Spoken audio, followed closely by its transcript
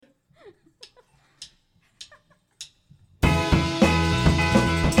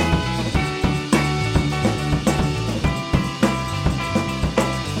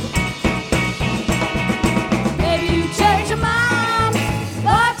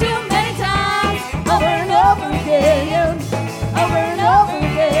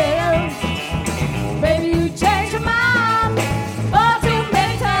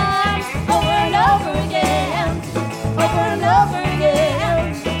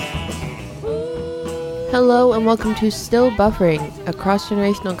Hello and welcome to Still Buffering, a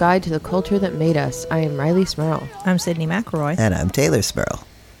cross-generational guide to the culture that made us. I am Riley Smurl. I'm Sydney McElroy. And I'm Taylor Smurl.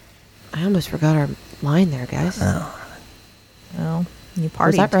 I almost forgot our line there, guys. Well, you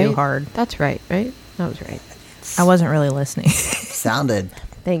partied too hard. That's right? That was right. I wasn't really listening. Sounded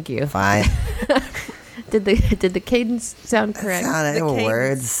Thank you. fine. Did the cadence sound correct? There were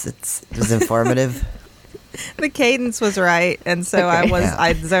words. It was informative. The cadence was right, and so Okay.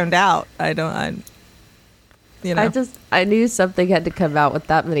 I zoned out. I knew something had to come out with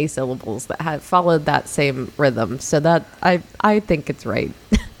that many syllables that had followed that same rhythm. So that I think it's right.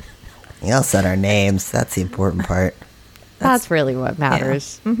 We all said our names. That's the important part. That's really what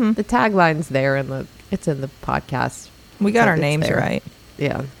matters. Yeah. Mm-hmm. The tagline's there and it's in the podcast. We got our It's names there. right.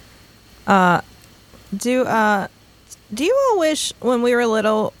 Yeah. Do you all wish when we were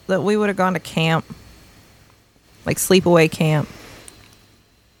little that we would have gone to camp, like sleepaway camp?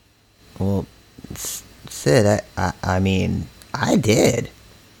 Well, Sid, I mean, I did.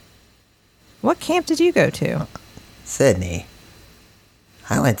 What camp did you go to? Sydney.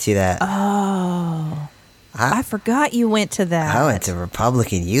 I went to that. Oh, I forgot you went to that. I went to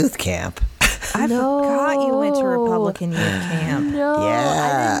Republican youth camp. I forgot you went to Republican youth camp. No,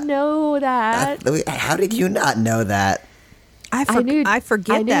 Yeah. I didn't know that. How did you not know that? I forget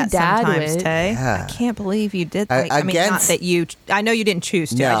I knew that Dad sometimes, went. Tay. Yeah. I can't believe you did that. I mean, not Against- that you... I know you didn't choose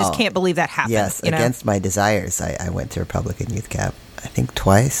to. I just No. can't believe that happened. Yes, you know? against my desires, I went to Republican youth camp. I think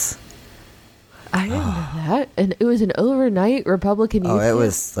twice. I didn't know that. And it was an overnight Republican youth Oh, it camp?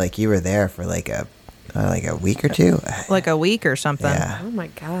 was like you were there for like a week or two. Like a week or something. Yeah. Oh my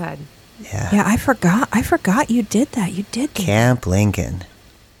God. Yeah. Yeah, I forgot you did that. You did that. Camp Lincoln.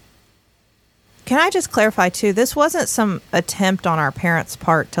 Can I just clarify, too? This wasn't some attempt on our parents'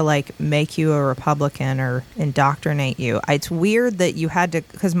 part to, like, make you a Republican or indoctrinate you. It's weird that you had to...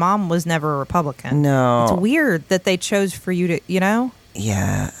 Because Mom was never a Republican. No. It's weird that they chose for you to, you know?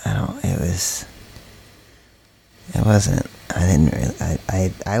 Yeah, it wasn't. I didn't really.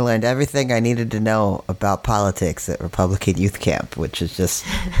 I learned everything I needed to know about politics at Republican Youth Camp, which is just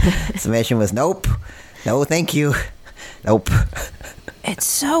summation was nope, no, thank you, nope. It's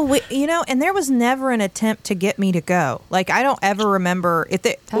so weird, you know, and there was never an attempt to get me to go. Like, I don't ever remember if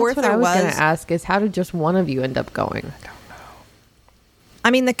there That's what there I was was. going to ask is how did just one of you end up going?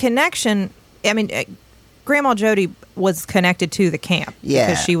 I mean, the connection. I mean, Grandma Jody was connected to the camp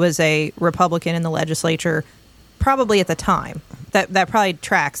because she was a Republican in the legislature, probably at the time. That probably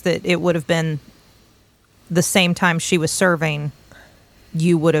tracks that it would have been the same time she was serving.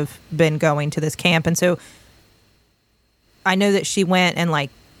 You would have been going to this camp, and so. I know that she went and, like,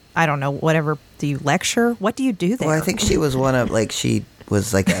 I don't know, whatever. Do you lecture? What do you do there? Well, I think she was one of she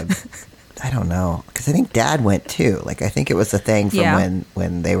was like a. I don't know, because I think Dad went too. Like, I think it was a thing from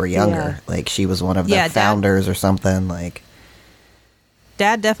when they were younger. Yeah. Like, she was one of the founders or something. Like,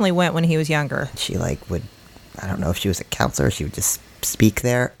 Dad definitely went when he was younger. she would. I don't know if she was a counselor. She would just speak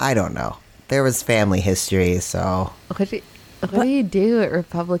there. I don't know. There was family history, so. What do you do at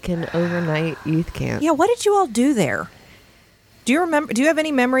Republican overnight youth camp? Yeah, what did you all do there? Do you remember? Do you have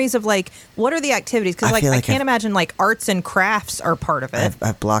any memories of, like, what are the activities? Because, like, I can't imagine, like, arts and crafts are part of it.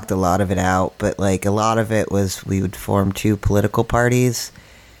 I've blocked a lot of it out, but, like, a lot of it was we would form two political parties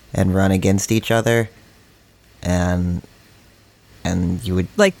and run against each other, and you would...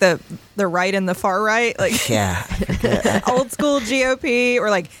 Like, the right and the far right? Like, Yeah. old school GOP or,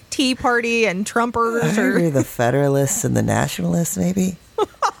 like, Tea Party and Trumpers? Maybe Or the Federalists and the Nationalists, maybe?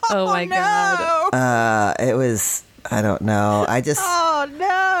 Oh my God. no! It was... I don't know. I just... Oh,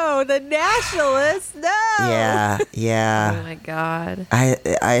 no! The Nationalists? No! Yeah, Oh yeah. my God.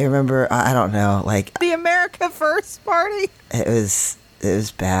 I remember... I don't know. Like, The America First Party? it was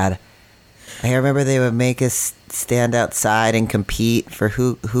bad. I remember they would make us stand outside and compete for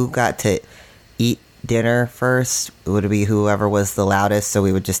who got to eat dinner first. It would be whoever was the loudest, so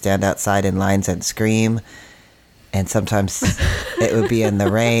we would just stand outside in lines and scream. And sometimes it would be in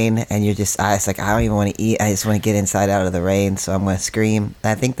the rain, and I was like, I don't even want to eat. I just want to get inside out of the rain, so I'm going to scream.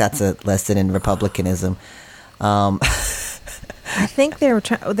 I think that's a lesson in republicanism. I think they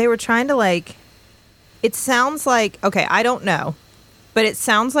were trying to, like, it sounds like, okay, I don't know, but it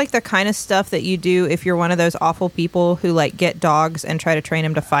sounds like the kind of stuff that you do if you're one of those awful people who, like, get dogs and try to train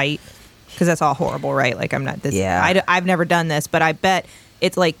them to fight, because that's all horrible, right? Like, I'm not this. Yeah. I've never done this, but I bet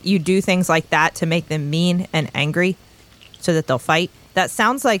it's like you do things like that to make them mean and angry so that they'll fight. That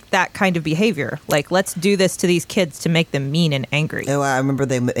sounds like that kind of behavior. Like, let's do this to these kids to make them mean and angry. Oh, I remember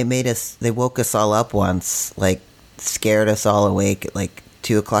they woke us all up once, like, scared us all awake at, like,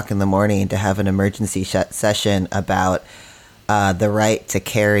 2:00 in the morning to have an emergency session about the right to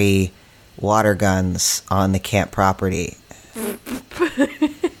carry water guns on the camp property.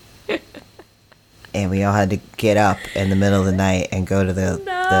 And we all had to get up in the middle of the night and go to the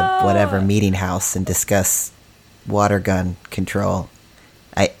whatever meeting house and discuss water gun control.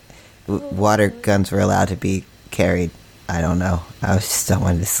 Water guns were allowed to be carried. I don't know. I was just don't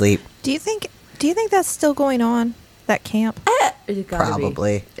want to sleep. Do you think that's still going on? That camp?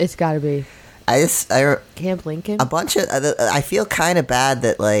 Probably. It's got to be. Camp Lincoln. A bunch of. I feel kind of bad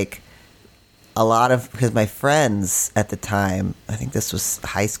that like a lot of, because my friends at the time, I think this was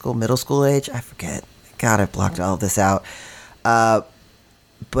high school, middle school age. I forget. God, I blocked all of this out.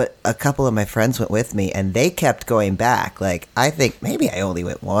 But a couple of my friends went with me, and they kept going back. Like, I think maybe I only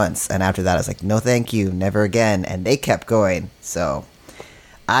went once, and after that, I was like, no, thank you, never again. And they kept going. So,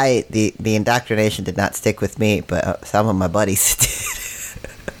 the indoctrination did not stick with me, but some of my buddies did.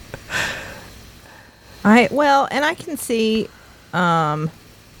 And I can see. I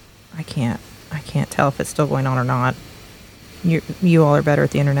can't tell if it's still going on or not. You all are better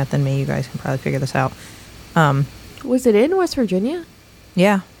at the internet than me. You guys can probably figure this out. Was it in West Virginia?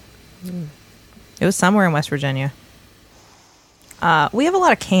 Yeah. It was somewhere in West Virginia. We have a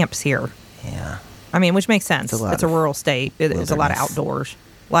lot of camps here. Yeah. I mean, which makes sense. It's a rural state. It's a lot of outdoors.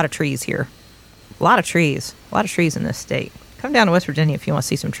 A lot of trees here. A lot of trees. A lot of trees in this state. Come down to West Virginia if you want to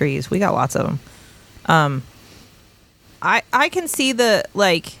see some trees. We got lots of them. I can see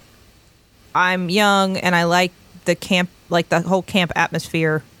I'm young and I like the camp, like the whole camp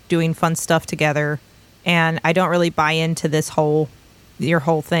atmosphere, doing fun stuff together. And I don't really buy into your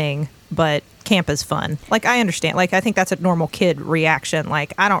whole thing, but camp is fun. Like, I understand. Like, I think that's a normal kid reaction.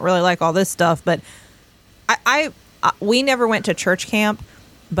 Like, I don't really like all this stuff, but we never went to church camp,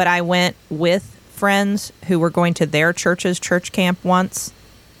 but I went with friends who were going to their church's church camp once.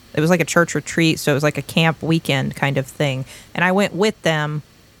 It was like a church retreat, so it was like a camp weekend kind of thing. And I went with them.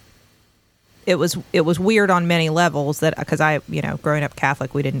 It was weird on many levels, that because growing up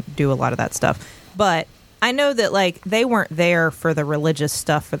Catholic, we didn't do a lot of that stuff. But I know that like they weren't there for the religious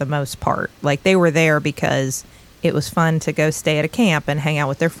stuff for the most part. Like, they were there because it was fun to go stay at a camp and hang out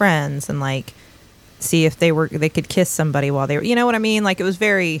with their friends and like see if they could kiss somebody while they were, you know what I mean? Like, it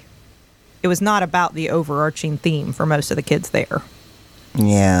was not about the overarching theme for most of the kids there.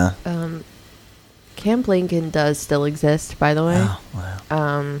 Yeah. Camp Lincoln does still exist, by the way. Oh,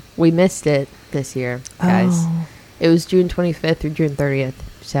 wow. We missed it this year, guys. Oh. It was June 25th through June 30th.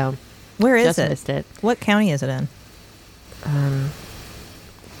 So, where is just it? Missed it. What county is it in?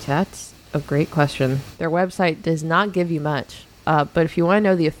 That's a great question. Their website does not give you much. But if you want to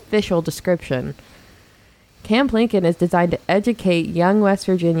know the official description, Camp Lincoln is designed to educate young West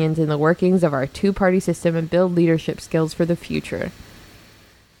Virginians in the workings of our two-party system and build leadership skills for the future.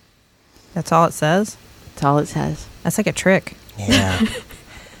 That's all it says? That's all it says. That's like a trick. Yeah.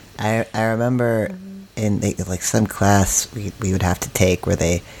 I remember in like some class we would have to take where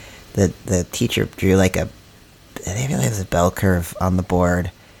the teacher drew like maybe it was a bell curve on the board,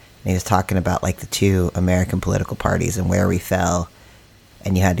 and he was talking about like the two American political parties and where we fell,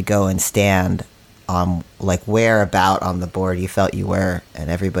 and you had to go and stand on like where about on the board you felt you were, and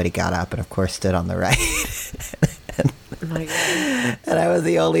everybody got up and of course stood on the right. Oh my God. And I was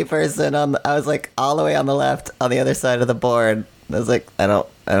the only person I was like all the way on the left on the other side of the board. I was like, I don't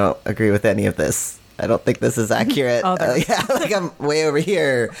agree with any of this. I don't think this is accurate. Yeah, like I'm way over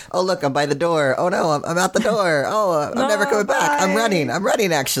here. Oh, look, I'm by the door. Oh no, I'm out the door. Oh, I'm never coming back. I'm running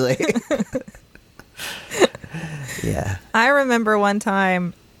actually. Yeah. I remember one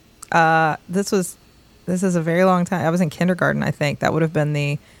time, this is a very long time. I was in kindergarten, I think. That would have been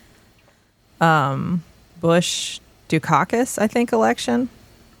the Bush Dukakis, I think, election.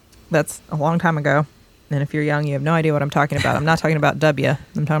 That's a long time ago. And if you're young, you have no idea what I'm talking about. I'm not talking about W.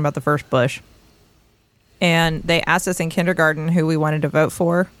 I'm talking about the first Bush. And they asked us in kindergarten who we wanted to vote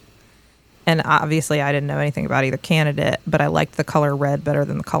for. And obviously, I didn't know anything about either candidate, but I liked the color red better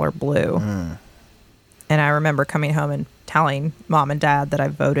than the color blue. Mm. And I remember coming home and telling Mom and Dad that I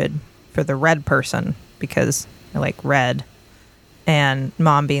voted for the red person because I like red. And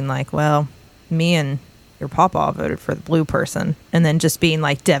Mom being like, well, me and your papa voted for the blue person, and then just being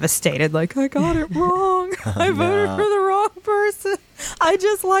like devastated, like, I got it wrong. I voted for the wrong person. I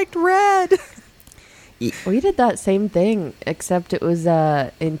just liked red. We did that same thing, except it was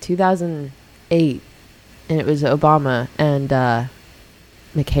in 2008, and it was Obama and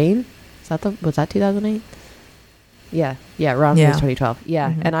McCain. Was that 2008? Yeah, Ron was 2012.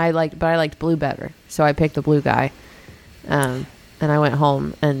 Yeah, mm-hmm. And I liked blue better, so I picked the blue guy. And I went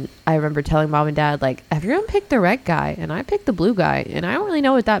home, and I remember telling Mom and Dad, like, everyone picked the red guy, and I picked the blue guy, and I don't really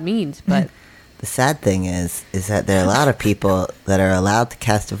know what that means, but The sad thing is that there are a lot of people that are allowed to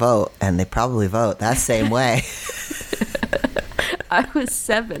cast a vote, and they probably vote that same way. I was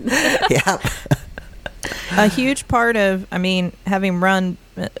 7. Yep. A huge part of, having run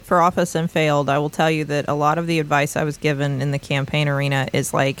for office and failed, I will tell you that a lot of the advice I was given in the campaign arena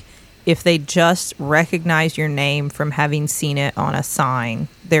is like, if they just recognize your name from having seen it on a sign,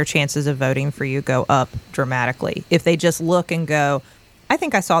 their chances of voting for you go up dramatically. If they just look and go, I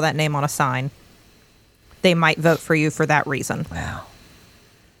think I saw that name on a sign, they might vote for you for that reason. Wow.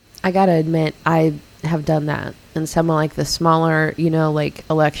 I gotta admit, I have done that in some of like the smaller, like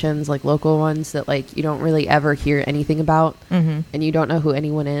elections, like local ones that like you don't really ever hear anything about, and you don't know who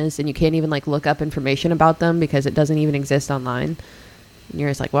anyone is, and you can't even like look up information about them because it doesn't even exist online. And you're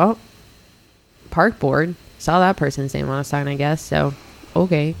just like, well, park board saw that person's name on a sign, I guess. So,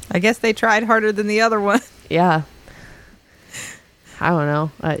 okay. I guess they tried harder than the other one. Yeah. I don't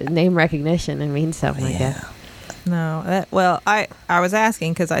know. Name recognition, it means something, I guess. No. I was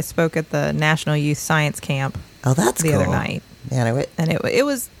asking because I spoke at the National Youth Science Camp. Oh, that's the cool. other night. Man, and it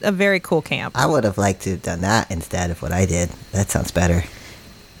was a very cool camp. I would have liked to have done that instead of what I did. That sounds better.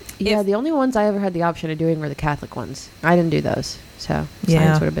 Yeah, the only ones I ever had the option of doing were the Catholic ones. I didn't do those, so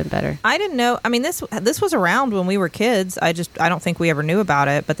science would have been better. I didn't know. This was around when we were kids. I don't think we ever knew about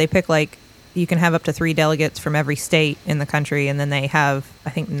it. But they pick like you can have up to 3 delegates from every state in the country, and then they have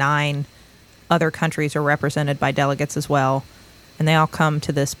I think 9 other countries are represented by delegates as well, and they all come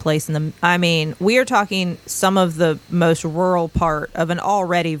to this place. We are talking some of the most rural part of an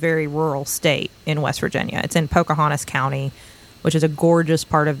already very rural state in West Virginia. It's in Pocahontas County, which is a gorgeous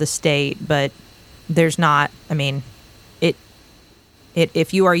part of the state, but there's not,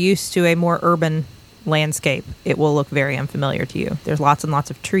 if you are used to a more urban landscape, it will look very unfamiliar to you. There's lots and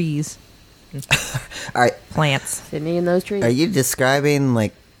lots of trees. All right. Plants. Sydney and those trees. Are you describing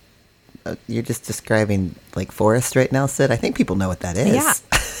like, you're just describing like forest right now, Sid? I think people know what that is. Yeah.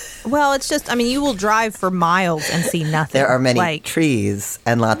 Well, it's just, you will drive for miles and see nothing. There are many trees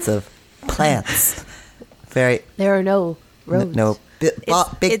and lots of plants. There are no roads. No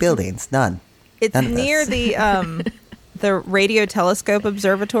big buildings. None. It's near the Radio Telescope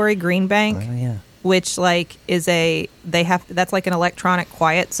Observatory, Green Bank. Oh, yeah. Which that's like an electronic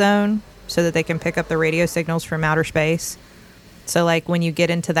quiet zone so that they can pick up the radio signals from outer space. So like when you get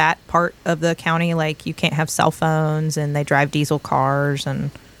into that part of the county, like you can't have cell phones and they drive diesel cars,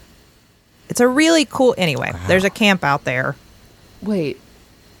 and it's a really cool, anyway, There's a camp out there. Wait.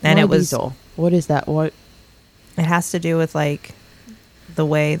 And it was diesel. What is that? What? It has to do with like the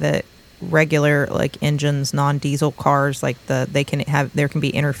way that regular like engines, non-diesel cars, like there can be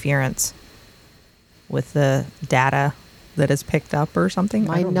interference with the data that is picked up or something.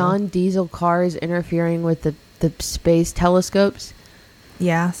 My non-diesel cars interfering with the space telescopes.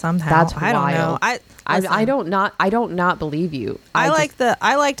 Yeah, somehow. That's I don't know. I don't not believe you. I liked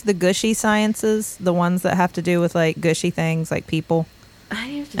the gushy sciences, the ones that have to do with like gushy things like people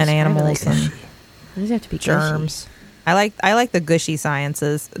and animals and those have to be germs. Gushy. I like the gushy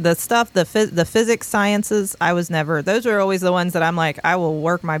sciences. The stuff, the physics sciences, those are always the ones that I'm like, I will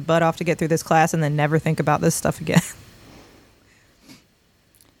work my butt off to get through this class and then never think about this stuff again.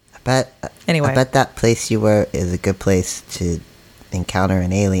 I bet that place you were is a good place to encounter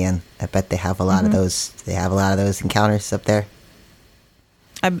an alien. I bet they have a lot of those. They have a lot of those encounters up there.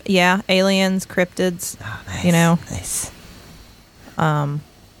 Yeah, aliens, cryptids. Oh, nice. Nice.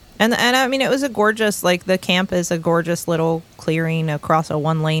 And it was a gorgeous, like the camp is a gorgeous little clearing across a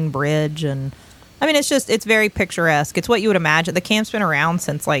 1-lane bridge, and it's very picturesque. It's what you would imagine. The camp's been around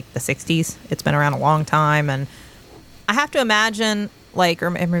since like the 60s. It's been around a long time, and I have to imagine or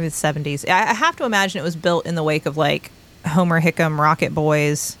maybe the 70s. I have to imagine it was built in the wake of like Homer Hickam, Rocket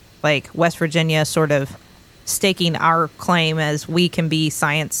Boys, like West Virginia sort of staking our claim as we can be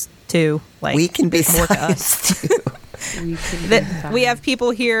science too. Like we can be more science to us. We have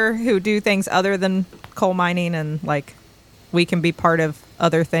people here who do things other than coal mining, and like we can be part of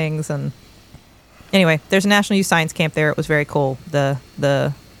other things. And anyway, there's a National Youth Science Camp there. It was very cool.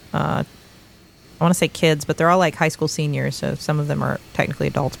 I want to say kids, but they're all like high school seniors, so some of them are technically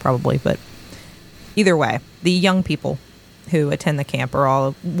adults probably. But either way, the young people who attend the camp are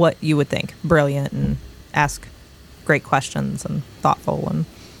all what you would think, brilliant and ask great questions and thoughtful, and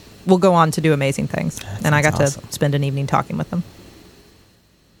will go on to do amazing things. And I got to spend an evening talking with them.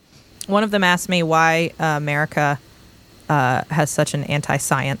 One of them asked me why America has such an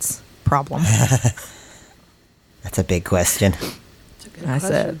anti-science problem. That's a big question. That's a good question.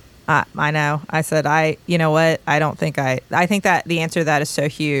 Said, I know. I said, you know what? I think that the answer to that is so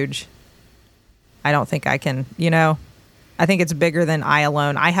huge. I don't think I can, I think it's bigger than I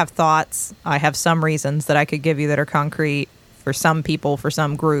alone. I have thoughts. I have some reasons that I could give you that are concrete for some people, for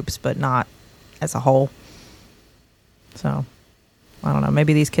some groups, but not as a whole. So, I don't know.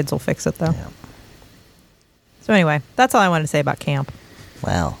 Maybe these kids will fix it, though. Yeah. So anyway, that's all I wanted to say about camp.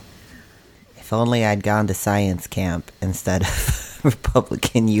 Well, if only I'd gone to science camp instead of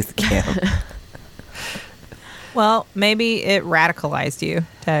Republican youth camp. Well, maybe it radicalized you,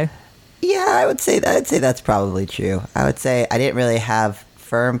 Tay. Yeah, I'd say that's probably true. I would say I didn't really have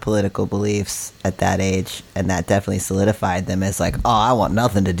firm political beliefs at that age, and that definitely solidified them as like, oh, I want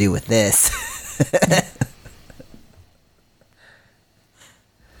nothing to do with this.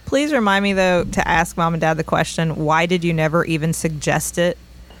 Please remind me, though, to ask Mom and Dad the question, why did you never even suggest it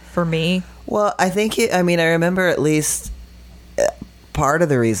for me? Well, I think I remember at least part of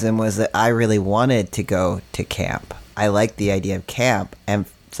the reason was that I really wanted to go to camp. I liked the idea of camp, and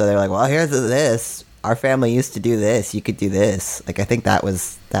so they're like, well, here's this. Our family used to do this. You could do this. Like, I think that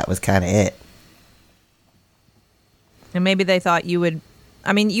was kind of it. And maybe they thought you would...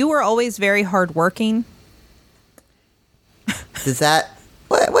 I mean, you were always very hardworking. Does that...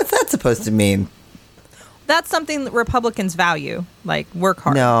 What's that supposed to mean? That's something that Republicans value, like work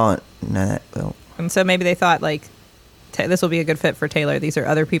hard. No. Well. And so maybe they thought, like, this will be a good fit for Taylor. These are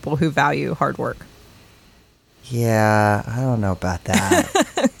other people who value hard work. Yeah, I don't know about that.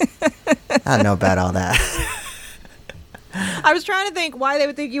 I don't know about all that. I was trying to think why they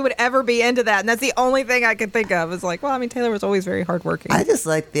would think you would ever be into that, and that's the only thing I could think of. Is like, well, I mean, Taylor was always very hardworking. I just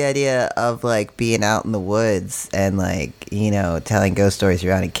like the idea of like being out in the woods and like, telling ghost stories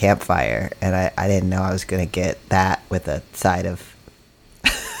around a campfire, and I didn't know I was going to get that with a side of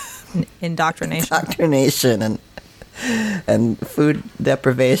indoctrination and food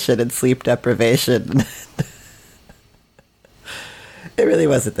deprivation and sleep deprivation. It really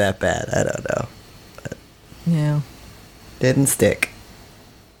wasn't that bad. I don't know. But yeah. Didn't stick.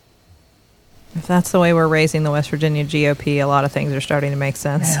 If that's the way we're raising the West Virginia GOP, a lot of things are starting to make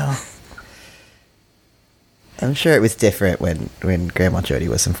sense. Well, I'm sure it was different when Grandma Jody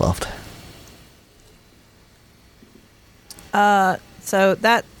was involved. So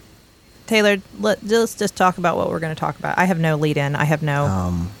that, Taylor, let's just talk about what we're going to talk about. I have no lead in. I have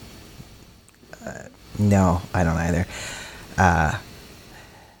no... No, I don't either.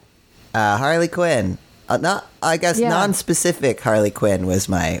 Harley Quinn. Non-specific Harley Quinn was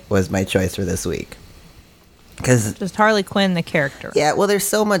my choice for this week. Just Harley Quinn, the character. Yeah, well, there's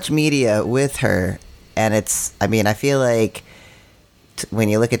so much media with her, and I feel like when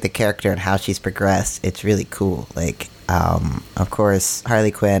you look at the character and how she's progressed, it's really cool. Like, of course,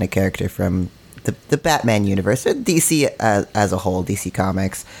 Harley Quinn, a character from the Batman universe, DC as a whole, DC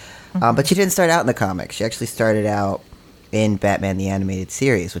Comics. Mm-hmm. But she didn't start out in the comics. She actually started out in Batman the Animated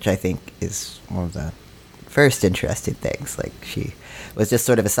Series, which I think is one of the first interesting things. Like, she was just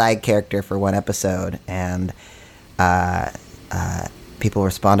sort of a side character for one episode, and people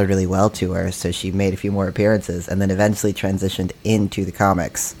responded really well to her, so she made a few more appearances and then eventually transitioned into the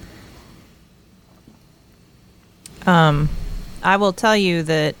comics. I will tell you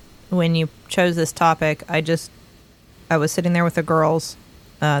that when you chose this topic, I was sitting there with the girls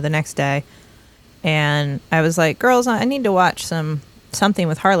the next day, and I was like, girls, I need to watch something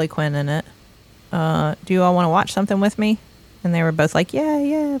with Harley Quinn in it. Do you all want to watch something with me? And they were both like,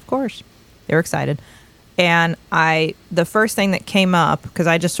 yeah, of course. They were excited. And the first thing that came up, because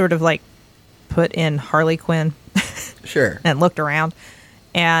I just sort of like put in Harley Quinn. Sure. And looked around.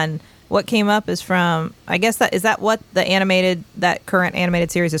 And what came up is from, I guess is that what that current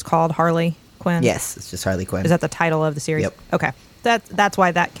animated series is called, Harley Quinn? Yes, it's just Harley Quinn. Is that the title of the series? Yep. Okay. That's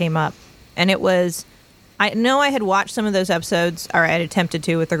why that came up. And it was, I know I had watched some of those episodes, or I had attempted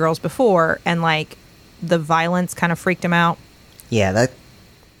to with the girls before, and like the violence kind of freaked them out. Yeah,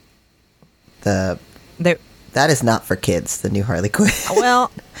 that is not for kids, the new Harley Quinn.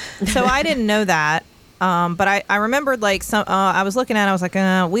 Well, so I didn't know that. But I remembered like I was looking at it, I was like,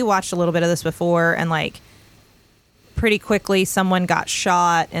 we watched a little bit of this before, and like pretty quickly someone got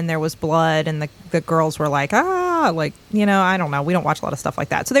shot and there was blood, and the girls were like, I don't know. We don't watch a lot of stuff like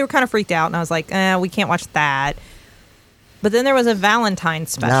that. So they were kind of freaked out, and I was like, we can't watch that. But then there was a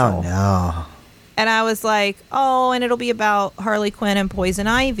Valentine's special. No. And I was like, and it'll be about Harley Quinn and Poison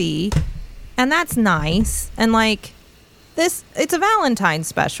Ivy. And that's nice. And like it's a Valentine's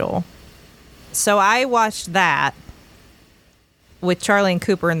special. So I watched that with Charlie and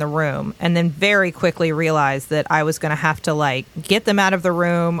Cooper in the room, and then very quickly realized that I was going to have to like get them out of the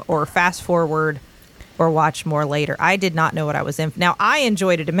room or fast forward or watch more later. I did not know what I was in. Now, I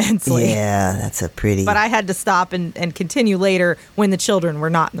enjoyed it immensely. Yeah, that's a pretty... But I had to stop and continue later when the children were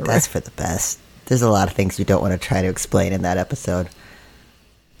not in the room. That's for the best. There's a lot of things you don't want to try to explain in that episode.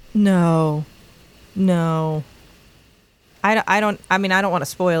 No. I don't want to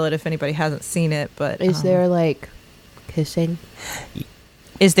spoil it if anybody hasn't seen it, but Is there like kissing?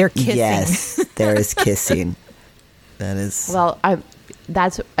 Is there kissing? Yes, there is kissing. That is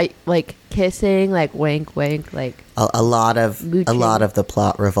like kissing, like wink, wink, like a lot of mooching. the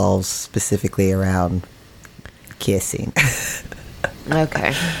plot revolves specifically around kissing.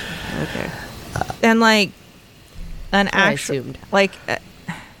 Okay. And like an I actual, assumed. like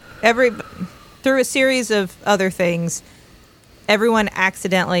through a series of other things,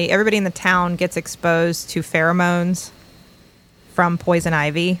 everybody in the town gets exposed to pheromones from poison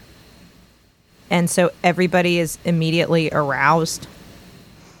ivy, and so everybody is immediately aroused.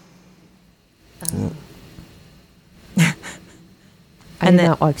 I And did then-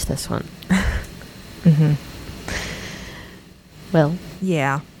 not watch this one. Well,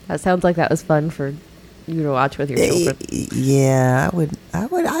 Yeah. that sounds like that was fun for you to watch with your children. Yeah, I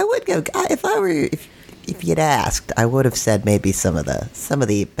would go if you'd asked, I would have said maybe some of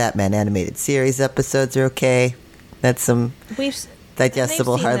the Batman animated series episodes are okay. That's some We've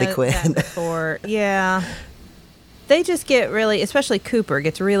digestible and they've seen Harley Quinn. that before. Yeah. They just get really, especially Cooper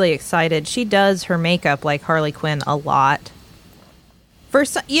gets really excited. She does her makeup like Harley Quinn a lot.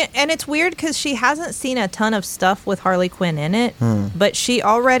 And it's weird because she hasn't seen a ton of stuff with Harley Quinn in it, but she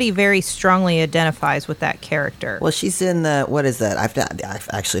already very strongly identifies with that character. Well, she's in the what is that? I've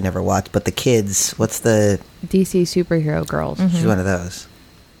actually never watched, but the kids. What's the? DC superhero girls. She's one of those.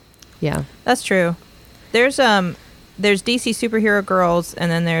 Yeah. That's true. There's DC superhero girls, and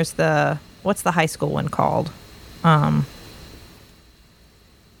then there's what's the high school one called?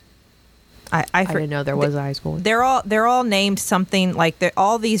 I didn't know there was a high school one. They're all named something like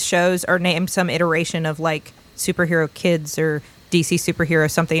all these shows are named some iteration of like superhero kids or DC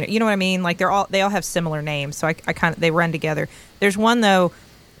superhero something. You know what I mean? Like they all have similar names, so I kind of they run together. There's one though,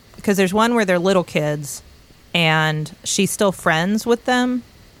 because there's one where they're little kids, and she's still friends with them.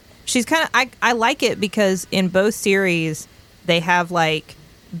 She's kind of I like it because in both series they have like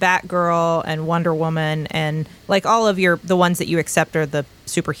Batgirl and Wonder Woman and like all of the ones that you accept are the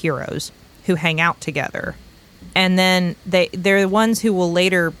superheroes who hang out together, and then they're the ones who will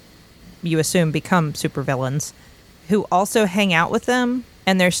later, you assume, become supervillains, who also hang out with them,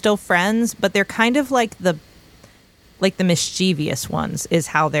 and they're still friends, but they're kind of like the mischievous ones is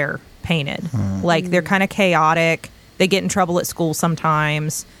how they're painted. Like they're kind of chaotic. They get in trouble at school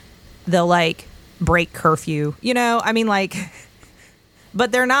sometimes. They'll like break curfew. You know, I mean, like,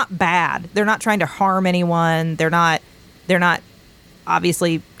 but they're not bad. They're not trying to harm anyone. They're not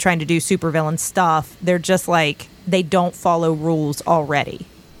obviously trying to do supervillain stuff. They're just like, they don't follow rules already.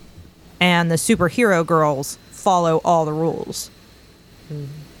 And the superhero girls follow all the rules.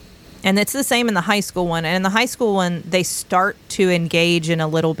 And it's the same in the high school one. And in the high school one, they start to engage in a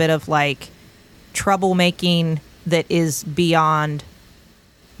little bit of like troublemaking that is beyond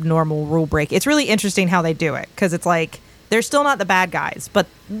normal rule break. It's really interesting how they do it, because it's like they're still not the bad guys, but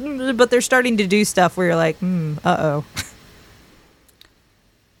they're starting to do stuff where you're like, uh-oh.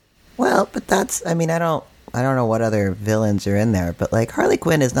 Well, but that's, I mean, I don't know what other villains are in there, but like Harley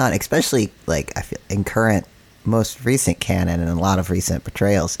Quinn is not, especially like I feel in current, most recent canon and a lot of recent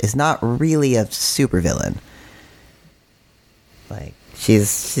portrayals, is not really a supervillain. Like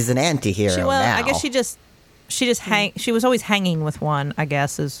she's an anti-hero now. I guess she was always hanging with one, I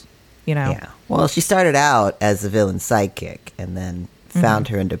guess, is, you know. Yeah. Well, she started out as a villain's sidekick and then found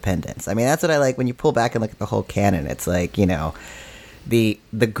her independence. I mean, that's what I like when you pull back and look at the whole canon. It's like, you know, the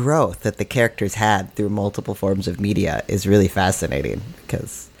growth that the characters had through multiple forms of media is really fascinating,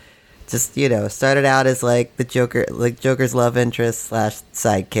 because just, you know, started out as like the Joker's love interest /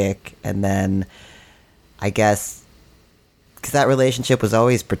 sidekick, and then I guess because that relationship was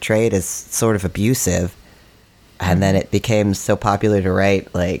always portrayed as sort of abusive, and then it became so popular to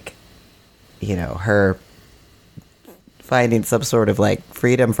write, like, you know, her finding some sort of like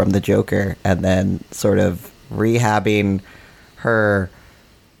freedom from the Joker and then sort of rehabbing her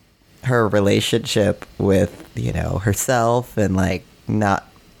relationship with, you know, herself, and like not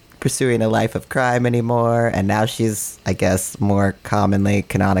pursuing a life of crime anymore. And now she's, I guess, more commonly,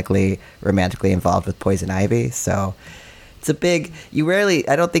 canonically, romantically involved with Poison Ivy. So it's a big,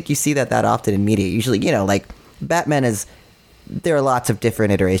 I don't think you see that often in media. Usually, you know, like Batman there are lots of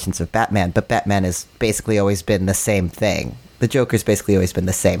different iterations of Batman, but Batman has basically always been the same thing. The Joker's basically always been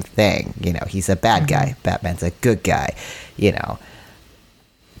the same thing. You know, he's a bad guy. Batman's a good guy. You know,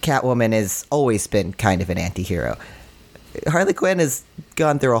 Catwoman has always been kind of an anti-hero. Harley Quinn has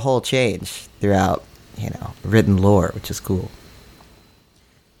gone through a whole change throughout, you know, written lore, which is cool.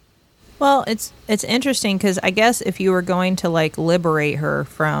 Well, it's interesting because I guess if you were going to like liberate her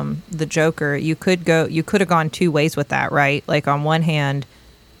from the Joker, you could have gone two ways with that, right? Like on one hand,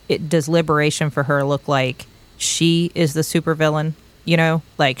 does liberation for her look like she is the supervillain? You know,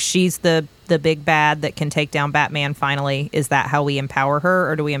 like she's the big bad that can take down Batman finally. Is that how we empower her,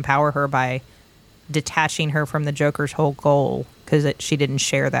 or do we empower her by detaching her from the Joker's whole goal because she didn't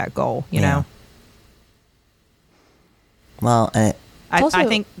share that goal? You know. Well, I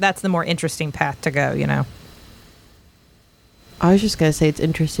think that's the more interesting path to go. You know. I was just gonna say it's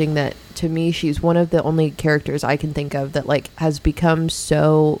interesting that to me she's one of the only characters I can think of that like has become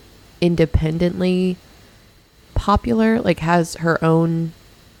so independently popular, like has her own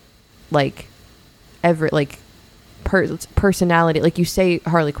like personality. Like you say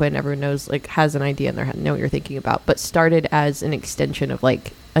Harley Quinn, everyone knows, like has an idea in their head, know what you're thinking about, but started as an extension of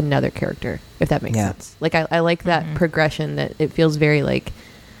like another character, if that makes sense. Like I like that progression, that it feels very like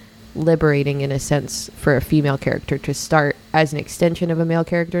liberating in a sense for a female character to start as an extension of a male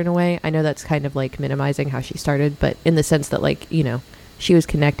character in a way. I know that's kind of like minimizing how she started, but in the sense that like, you know, she was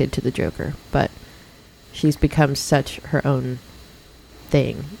connected to the Joker, but she's become such her own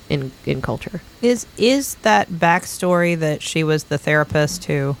thing in culture. Is that backstory that she was the therapist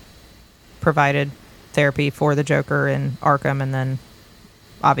who provided therapy for the Joker in Arkham and then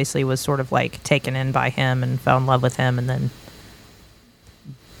obviously was sort of like taken in by him and fell in love with him, and then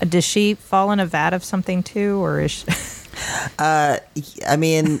does she fall in a vat of something too, or is she I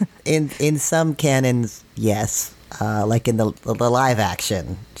mean, in some canons, yes. Like in the live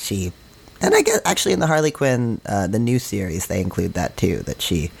action, she, and I guess actually in the Harley Quinn, the new series, they include that too, that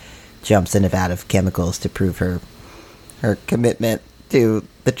she jumps in a vat of chemicals to prove her commitment to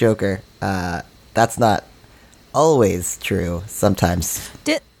the Joker. That's not always true. Sometimes.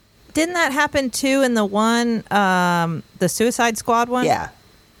 Didn't that happen too in the one, the Suicide Squad one? Yeah.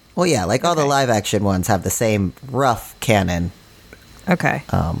 Well, yeah, like all the live action ones have the same rough canon. Okay.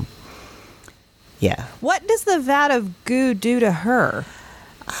 Yeah. What does the vat of goo do to her?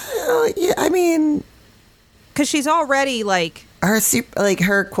 Yeah, I mean, because she's already like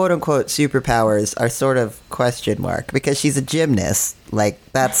her quote unquote superpowers are sort of question mark because she's a gymnast. Like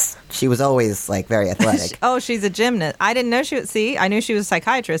she was always like very athletic. Oh, she's a gymnast. I didn't know she was. See, I knew she was a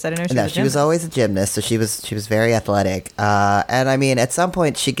psychiatrist. I didn't know she was a gymnast. She was always a gymnast, so she was very athletic. And I mean, at some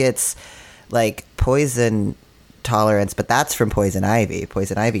point she gets like poison tolerance, but that's from poison ivy.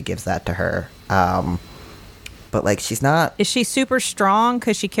 Poison ivy gives that to her. But like she's not. Is she super strong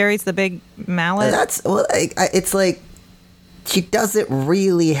because she carries the big mallet? It's like she doesn't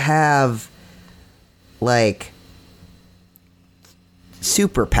really have like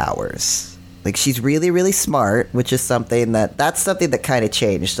superpowers. Like she's really, really smart, which is something that kind of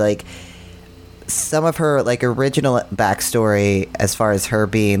changed. Like some of her like original backstory, as far as her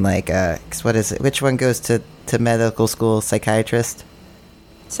being like what is it? Which one goes to medical school? Psychiatrist.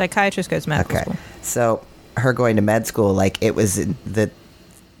 Psychiatrist goes to medical school. So her going to med school, like it was the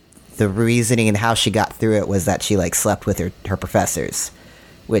reasoning and how she got through it was that she like slept with her professors,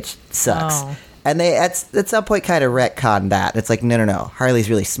 which sucks. Oh. And they at some point kind of retconned that. It's like, no. Harley's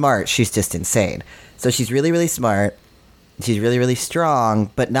really smart. She's just insane. So she's really, really smart. She's really, really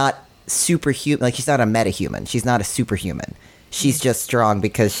strong, but not superhuman. Like she's not a metahuman. She's not a superhuman. She's just strong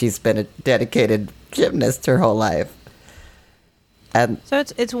because she's been a dedicated gymnast her whole life. And so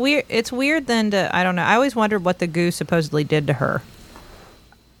it's weird. It's weird then to, I don't know. I always wondered what the goo supposedly did to her.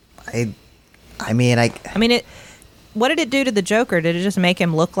 I mean, what did it do to the Joker? Did it just make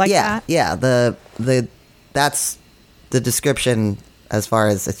him look like that? Yeah. That's the description, as far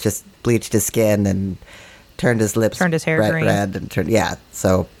as it's just bleached his skin and turned his lips, turned his hair green, red, and turned. Yeah.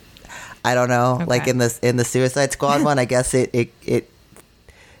 So I don't know. Okay. Like in the Suicide Squad one, I guess it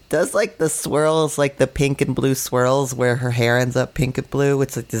does like the swirls, like the pink and blue swirls, where her hair ends up pink and blue.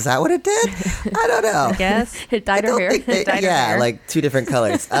 Which like, is that what it did? I don't know. I guess it dyed her hair. Like two different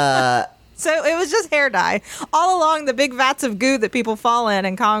colors. So it was just hair dye all along. The big vats of goo that people fall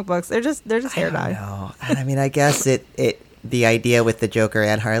in comic books, they're just hair dye. No, I mean, I guess the idea with the Joker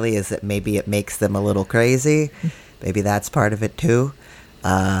and Harley is that maybe it makes them a little crazy. Maybe that's part of it too.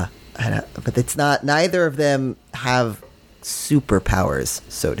 But it's not. Neither of them have superpowers,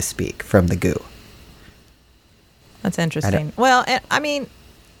 so to speak, from the goo. That's interesting. Well, I mean,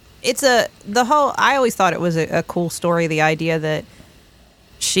 I always thought it was a cool story. The idea that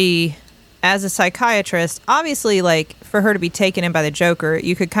she, as a psychiatrist, obviously, like for her to be taken in by the Joker,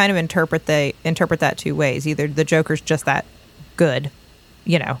 you could kind of interpret that two ways. Either the Joker's just that good,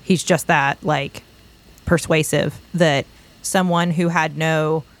 he's just that like persuasive that someone who had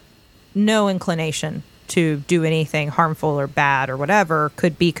no inclination to do anything harmful or bad or whatever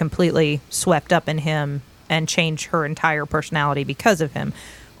could be completely swept up in him and change her entire personality because of him.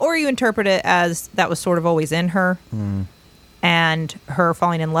 Or you interpret it as that was sort of always in her, and her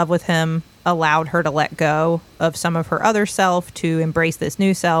falling in love with him allowed her to let go of some of her other self to embrace this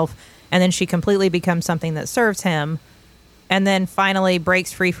new self, and then she completely becomes something that serves him, and then finally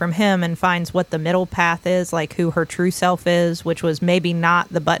breaks free from him and finds what the middle path is, like who her true self is, which was maybe not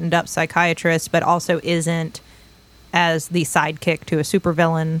the buttoned up psychiatrist, but also isn't as the sidekick to a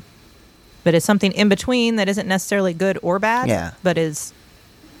supervillain, but is something in between that isn't necessarily good or bad, but is,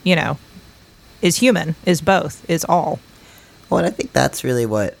 is human, is both, is all. Well, and I think that's really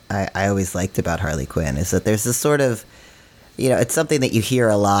what I always liked about Harley Quinn, is that there's this sort of, it's something that you hear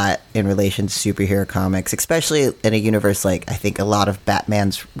a lot in relation to superhero comics, especially in a universe like, I think, a lot of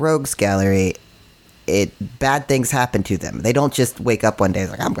Batman's rogues gallery. Bad things happen to them. They don't just wake up one day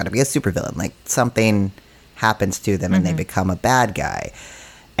like, I'm going to be a supervillain. Like, something happens to them and they become a bad guy.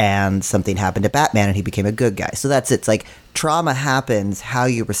 And something happened to Batman and he became a good guy. So that's it. It's like trauma happens, how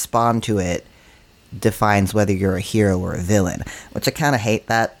you respond to it defines whether you're a hero or a villain, which I kind of hate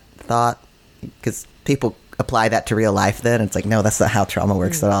that thought, because people apply that to real life then. It's like, no, that's not how trauma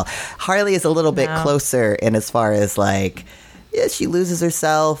works at all. Harley is a little bit closer in as far as like, she loses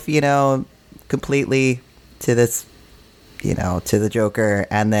herself, completely to this, to the Joker,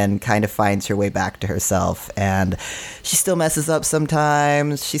 and then kind of finds her way back to herself. And she still messes up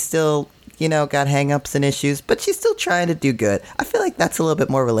sometimes. She still, got hang-ups and issues, but she's still trying to do good. I feel like that's a little bit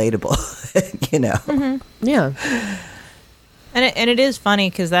more relatable, Yeah. And it is funny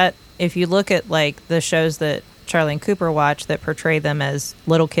because that, if you look at like the shows that Charlie and Cooper watch that portray them as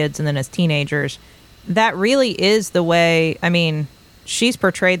little kids and then as teenagers, that really is the way, she's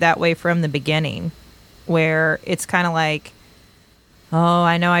portrayed that way from the beginning, where it's kind of like, oh,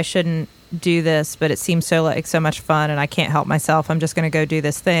 I know I shouldn't do this, but it seems so much fun and I can't help myself. I'm just going to go do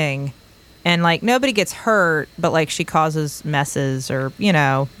this thing. And like nobody gets hurt, but like she causes messes or,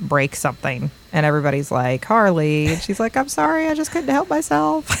 breaks something. And everybody's like, Harley. And she's like, I'm sorry, I just couldn't help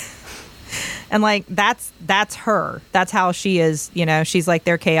myself. And like that's her. That's how she is, she's like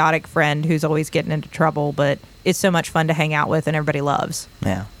their chaotic friend who's always getting into trouble, but it's so much fun to hang out with and everybody loves.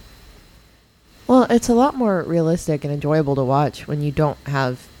 Yeah. Well, it's a lot more realistic and enjoyable to watch when you don't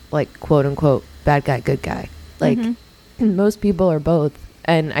have like quote unquote bad guy, good guy. Like most people are both.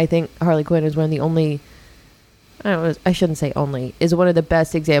 And I think Harley Quinn is one of the only, I shouldn't say only, is one of the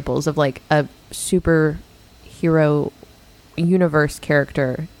best examples of like a superhero universe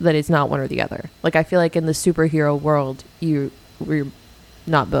character that is not one or the other. Like I feel like in the superhero world, we're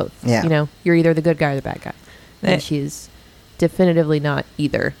not both. Yeah. You're either the good guy or the bad guy. And she's definitively not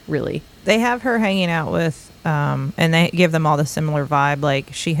either, really. They have her hanging out with, and they give them all the similar vibe.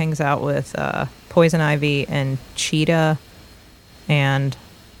 Like she hangs out with Poison Ivy and Cheetah and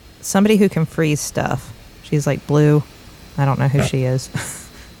somebody who can freeze stuff. She's like blue. I don't know who she is.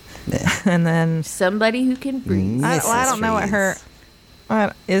 And then somebody who can freeze. I don't know what her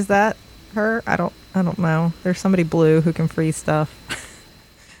is. That her? I don't know. There's somebody blue who can freeze stuff.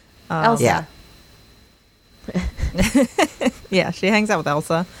 Elsa. Yeah. Yeah, she hangs out with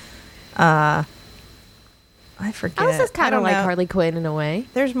Elsa. I forget. Elsa's kind of like Harley Quinn in a way.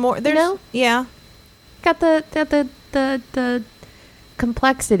 There's more. Yeah. Got the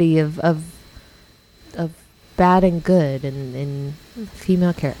complexity of bad and good and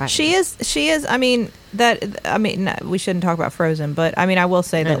female character. She is. We shouldn't talk about Frozen, but I will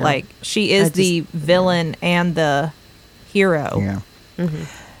say that like she is the villain and the hero. Yeah.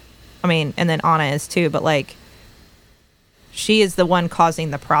 Mm-hmm. And then Anna is too, but like she is the one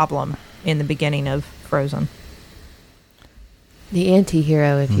causing the problem in the beginning of Frozen. The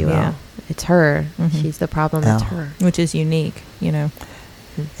anti-hero, if you will. Yeah. It's her. Mm-hmm. She's the problem. It's her. Which is unique, Yeah.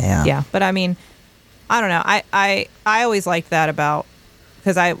 Yeah. But I don't know. I always liked that about,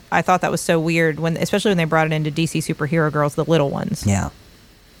 because I thought that was so weird especially when they brought it into DC Superhero Girls, the little ones. Yeah.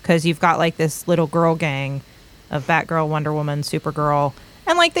 Because you've got like this little girl gang of Batgirl, Wonder Woman, Supergirl,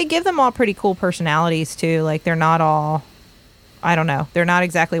 and like they give them all pretty cool personalities too. Like they're not all, I don't know, they're not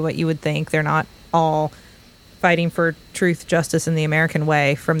exactly what you would think. They're not all fighting for truth, justice, in the American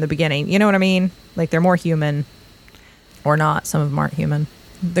way from the beginning. You know what I mean? Like they're more human, or not. Some of them aren't human.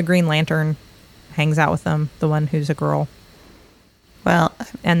 The Green Lantern hangs out with them, the one who's a girl. Well,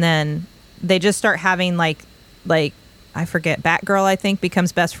 and then they just start having like I forget, Batgirl I think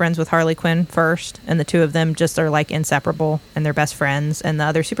becomes best friends with Harley Quinn first, and the two of them just are like inseparable and they're best friends. And the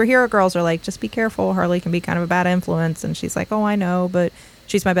other superhero girls are like, just be careful, Harley can be kind of a bad influence. And she's like, oh, I know, but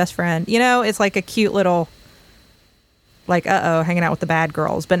she's my best friend. It's like a cute little like, hanging out with the bad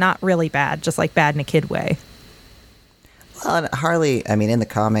girls, but not really bad, just like bad in a kid way. Well, and Harley, I mean, in the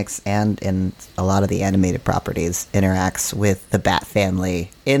comics and in a lot of the animated properties, interacts with the Bat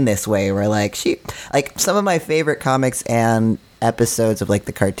family in this way, where like some of my favorite comics and episodes of like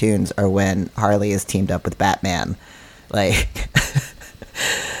the cartoons are when Harley is teamed up with Batman. Like,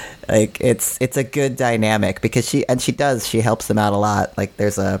 like it's a good dynamic because she helps them out a lot. Like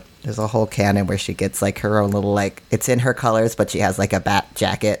there's a whole canon where she gets like her own little, like, it's in her colors, but she has like a bat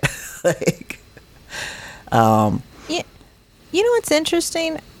jacket. Like, yeah. You know what's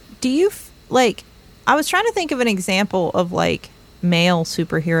interesting? Do you like? I was trying to think of an example of like male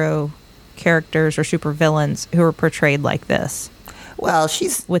superhero characters or supervillains who are portrayed like this. Well,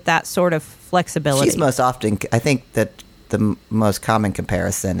 she's with that sort of flexibility. She's most often. I think that the most common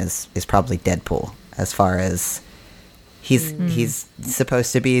comparison is probably Deadpool, as far as he's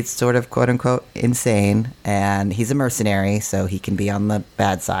supposed to be sort of quote unquote insane, and he's a mercenary, so he can be on the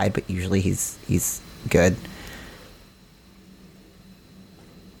bad side, but usually he's good.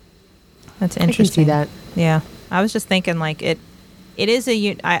 That's interesting. I can see that. Yeah. I was just thinking like it is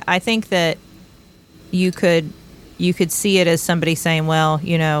I think that you could see it as somebody saying, well,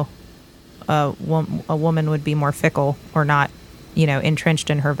 you know, a woman would be more fickle or not, you know,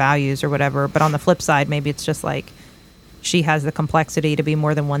 entrenched in her values or whatever. But on the flip side, maybe it's just like she has the complexity to be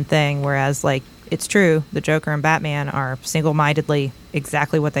more than one thing. Whereas like it's true, the Joker and Batman are single-mindedly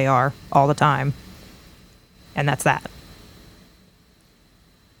exactly what they are all the time. And that's that.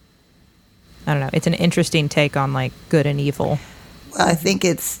 I don't know. It's an interesting take on like good and evil. Well, I think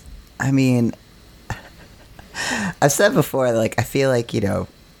I mean, I've said before, like, I feel like, you know,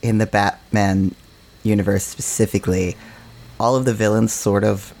 in the Batman universe specifically, all of the villains sort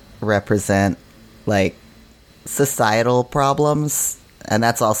of represent like societal problems. And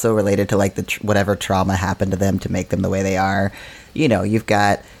that's also related to like whatever trauma happened to them to make them the way they are. You know, you've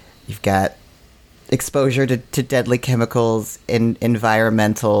got exposure to deadly chemicals,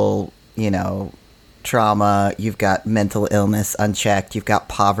 environmental, you know, trauma, you've got mental illness unchecked, you've got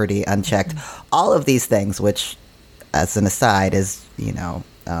poverty unchecked, all of these things, which, as an aside, is, you know,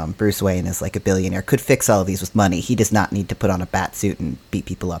 Bruce Wayne is like a billionaire, could fix all of these with money. He does not need to put on a bat suit and beat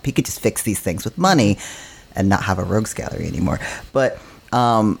people up. He could just fix these things with money and not have a rogues gallery anymore. But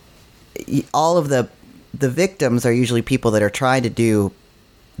all of the victims are usually people that are trying to do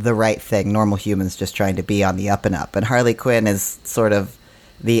the right thing, normal humans just trying to be on the up and up. And Harley Quinn is sort of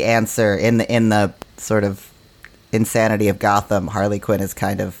the answer in the sort of insanity of Gotham. Harley Quinn is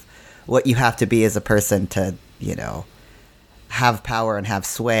kind of what you have to be as a person to, you know, have power and have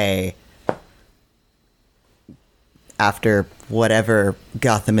sway after whatever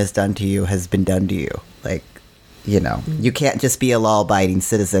Gotham has done to you has been done to you. Like, you know, you can't just be a law-abiding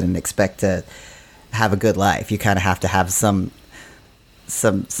citizen and expect to have a good life. You kind of have to have some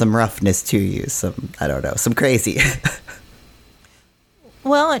roughness to you, I don't know, some crazy.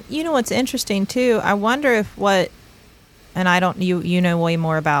 Well, you know what's interesting too? I wonder if and I don't, you know way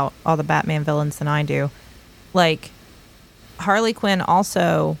more about all the Batman villains than I do. Like, Harley Quinn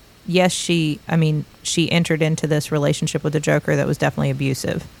also, yes, she entered into this relationship with the Joker that was definitely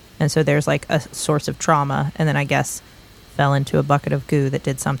abusive. And so there's like a source of trauma, and then I guess fell into a bucket of goo that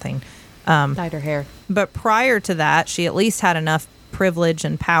did something. Dyed her hair. But prior to that, she at least had enough privilege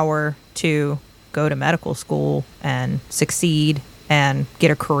and power to go to medical school and succeed and get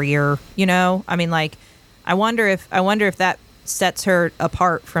a career, you know? I mean, like, I wonder if that sets her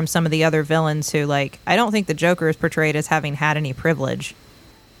apart from some of the other villains who, like, I don't think the Joker is portrayed as having had any privilege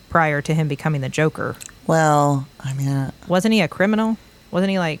prior to him becoming the Joker. Well, I mean... wasn't he a criminal? Wasn't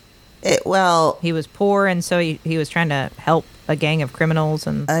he, like... he was poor, and so he was trying to help a gang of criminals,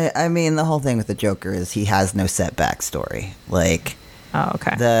 and... I mean, the whole thing with the Joker is he has no set backstory. Like... Oh,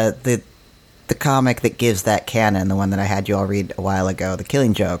 okay. The comic that gives that canon, the one that I had you all read a while ago, The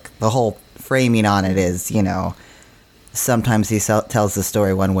Killing Joke, the whole framing on it is, you know, sometimes he tells the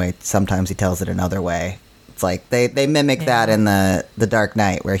story one way, sometimes he tells it another way. It's like they mimic that in the Dark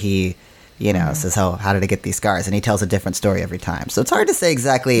Knight, where he, you know, says, "Oh, how did I get these scars?" And he tells a different story every time. So it's hard to say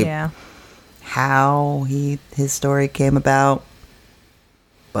exactly how his story came about.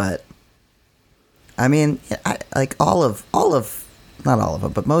 But I mean, like all of not all of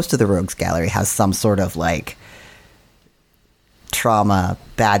them, but most of the Rogues Gallery has some sort of like trauma,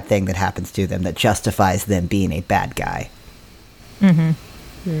 bad thing that happens to them that justifies them being a bad guy.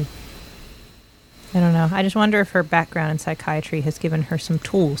 Mm-hmm. I don't know. I just wonder if her background in psychiatry has given her some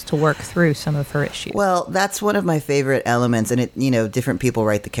tools to work through some of her issues. Well, that's one of my favorite elements, and different people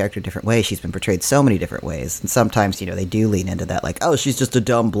write the character different ways. She's been portrayed so many different ways, and sometimes, they do lean into that, like, oh, she's just a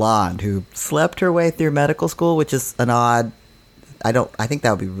dumb blonde who slept her way through medical school, which is an odd. I think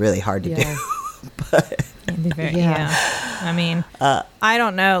that would be really hard to do. But yeah. I mean, I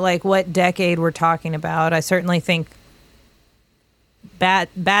don't know, like, what decade we're talking about. I certainly think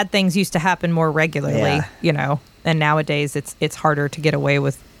bad things used to happen more regularly, and nowadays it's harder to get away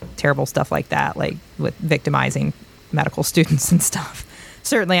with terrible stuff like that, like with victimizing medical students and stuff.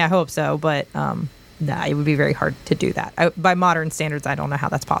 Certainly, I hope so, but it would be very hard to do that. By modern standards, I don't know how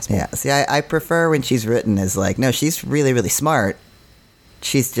that's possible. Yeah, see, I prefer when she's written as like, no, she's really, really smart.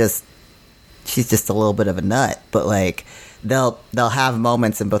 She's just a little bit of a nut, but like they'll have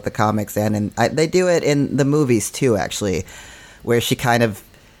moments in both the comics and they do it in the movies too, actually, where she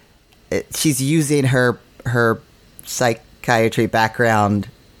she's using her psychiatry background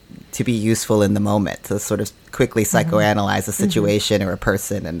to be useful in the moment, to sort of quickly psychoanalyze a situation or a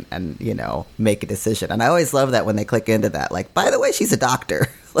person and make a decision. And I always love that when they click into that, like, by the way, she's a doctor.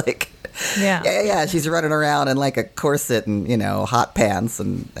 Like, yeah, she's running around in like a corset and, hot pants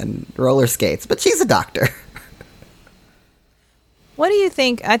and roller skates, but she's a doctor. What do you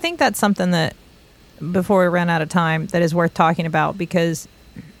think? I think that's something that, before we run out of time, that is worth talking about, because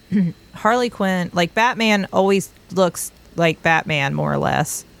Harley Quinn, like, Batman always looks like Batman, more or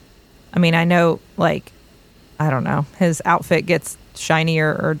less. I mean, I know, like, I don't know, his outfit gets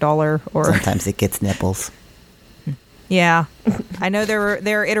shinier or duller, or sometimes it gets nipples. Yeah. I know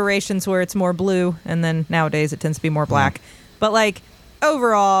there are iterations where it's more blue, and then nowadays it tends to be more black. But, like,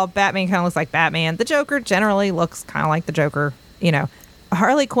 overall, Batman kind of looks like Batman. The Joker generally looks kind of like the Joker,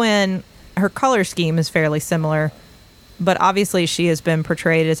 Harley Quinn, her color scheme is fairly similar, but obviously she has been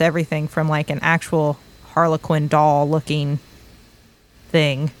portrayed as everything from like an actual Harlequin doll looking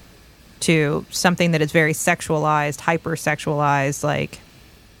thing to something that is very sexualized, hyper-sexualized, like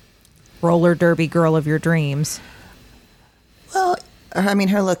roller derby girl of your dreams. Well, I mean,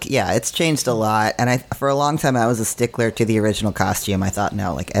 her look, it's changed a lot. And for a long time, I was a stickler to the original costume. I thought,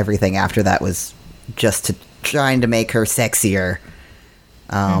 no, like, everything after that was just trying to make her sexier.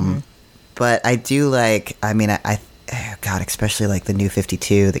 But I do like, I mean, God, especially like the New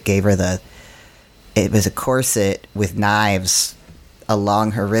 52 that gave her it was a corset with knives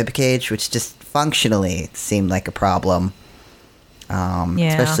along her rib cage, which just functionally seemed like a problem.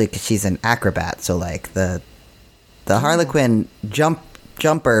 Especially because she's an acrobat. So like the Harley Quinn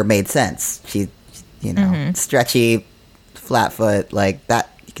jumper made sense. She, stretchy, flat foot, like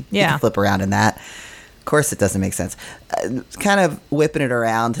that. You can flip around in that. Of course, it doesn't make sense. Kind of whipping it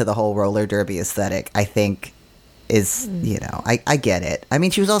around to the whole roller derby aesthetic, I think, is, I get it. I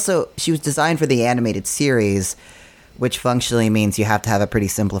mean, she was designed for the animated series, which functionally means you have to have a pretty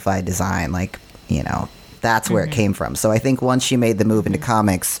simplified design. Like, that's where it came from. So I think once she made the move into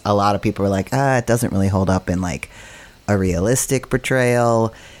comics, a lot of people were like, it doesn't really hold up in like a realistic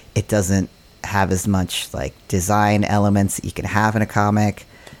portrayal. It doesn't have as much like design elements that you can have in a comic.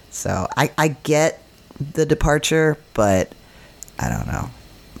 So I get the departure, but I don't know.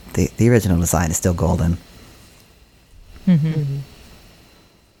 The original design is still golden. I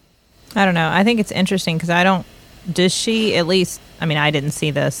don't know. I think it's interesting because does she at least, I mean, I didn't see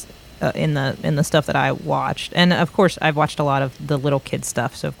this in the stuff that I watched. And of course I've watched a lot of the little kid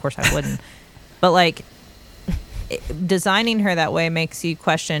stuff, so of course I wouldn't. But like, designing her that way makes you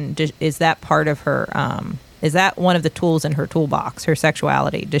question, is that part of her, is that one of the tools in her toolbox, her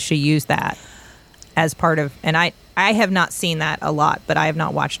sexuality? Does she use that as part of, and I have not seen that a lot, but I have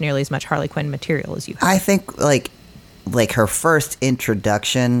not watched nearly as much Harley Quinn material as you have. I think like her first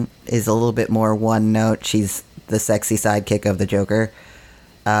introduction is a little bit more one note. She's the sexy sidekick of the Joker.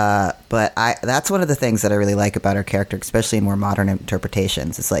 But that's one of the things that I really like about her character, especially in more modern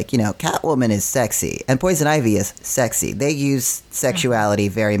interpretations. It's like, Catwoman is sexy and Poison Ivy is sexy. They use sexuality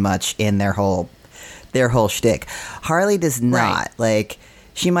very much in their whole shtick. Harley does not. Right. Like,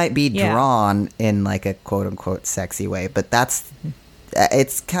 she might be drawn in like a quote unquote sexy way, but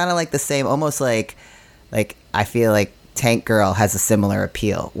it's kind of like the same, almost like I feel like Tank Girl has a similar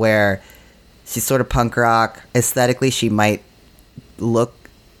appeal where she's sort of punk rock. Aesthetically, she might look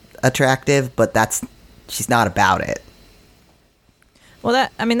attractive, but she's not about it. Well,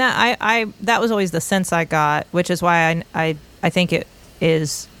 that was always the sense I got, which is why I think it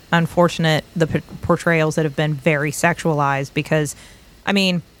is unfortunate, the portrayals that have been very sexualized, because I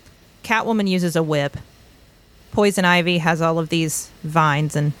mean, Catwoman uses a whip. Poison Ivy has all of these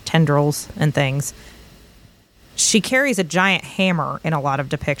vines and tendrils and things. she carries a giant hammer in a lot of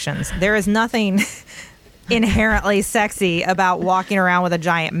depictions. There is nothing inherently sexy about walking around with a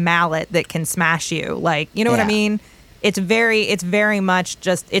giant mallet that can smash you. Like, you know what I mean? It's very much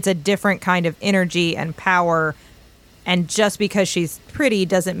just, it's a different kind of energy and power. And just because she's pretty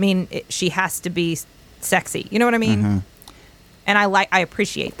doesn't mean she has to be sexy. You know what I mean? Mm-hmm. And I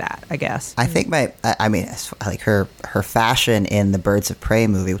appreciate that, I guess. I think I mean, like her fashion in the Birds of Prey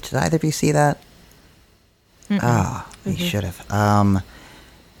movie, which did either of you see that? Oh, you should have.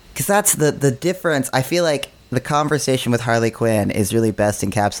 Because that's the difference. I feel like the conversation with Harley Quinn is really best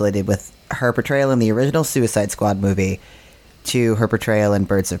encapsulated with her portrayal in the original Suicide Squad movie to her portrayal in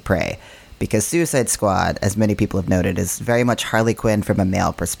Birds of Prey. Because Suicide Squad, as many people have noted, is very much Harley Quinn from a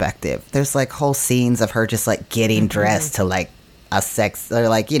male perspective. There's like whole scenes of her just like getting dressed to like a sex, or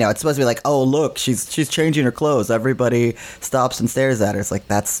like, you know, it's supposed to be like, oh look, she's changing her clothes. Everybody stops and stares at her. It's like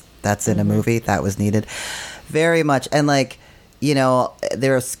that's in a movie that was needed, very much. And like, you know,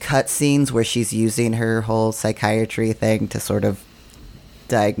 there's cut scenes where she's using her whole psychiatry thing to sort of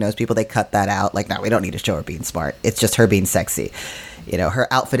diagnose people. They cut that out. Like, no, we don't need to show her being smart. It's just her being sexy. You know,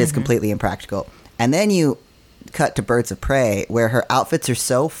 her outfit is completely impractical. And then you cut to Birds of Prey, where her outfits are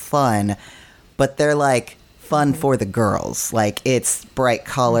so fun, but they're like fun for the girls. Like, it's bright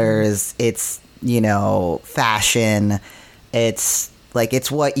colors, it's, you know, fashion, it's like,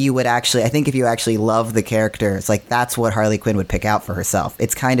 it's what you would actually, I think if you actually love the character, it's like, that's what Harley Quinn would pick out for herself.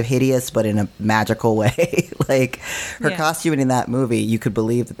 It's kind of hideous, but in a magical way. Like, her costuming in that movie, you could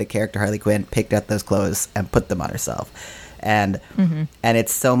believe that the character Harley Quinn picked up those clothes and put them on herself. And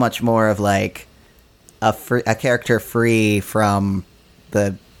it's so much more of like a character free from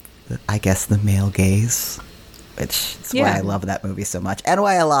the male gaze, which is why I love that movie so much, and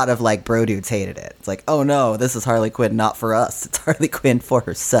why a lot of like bro dudes hated it. It's like, oh no, this is Harley Quinn not for us. It's Harley Quinn for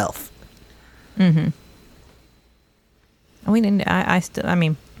herself. Mm-hmm. I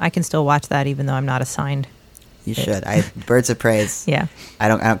mean, I can still watch that even though I'm not assigned. You should. Birds of Prey is. Yeah. I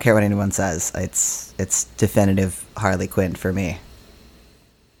don't care what anyone says. It's definitive Harley Quinn for me.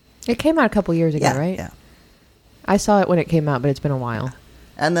 It came out a couple years ago, right? Yeah. I saw it when it came out, but it's been a while.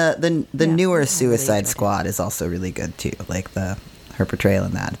 And the newer Suicide Squad is also really good too. Like her portrayal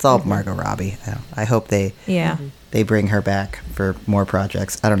in that. It's all Margot Robbie. I hope they bring her back for more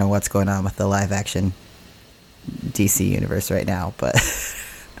projects. I don't know what's going on with the live action DC universe right now, but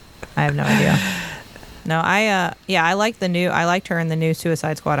I have no idea. No, I liked her in the new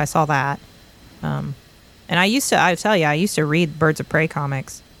Suicide Squad. I saw that. And I used to read Birds of Prey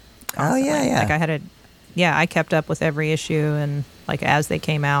comics constantly. Oh, yeah. Like I kept up with every issue, and like as they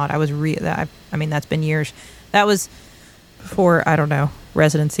came out, I was I mean, that's been years. That was before, I don't know,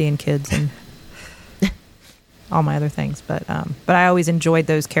 residency and kids and all my other things. But I always enjoyed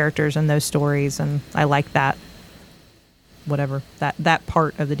those characters and those stories, and I liked that. Whatever that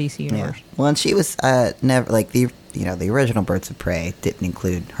part of the DC universe. Yeah. Well, and she was never like the original Birds of Prey didn't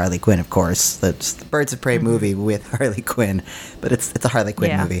include Harley Quinn, of course. That's the Birds of Prey movie with Harley Quinn, but it's a Harley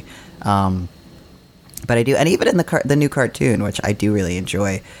Quinn movie. But I do, and even in the new cartoon, which I do really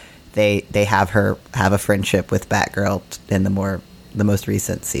enjoy, they have her have a friendship with Batgirl in the most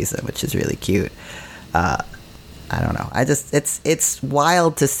recent season, which is really cute. I don't know. It's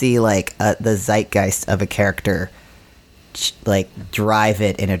wild to see like the zeitgeist of a character like drive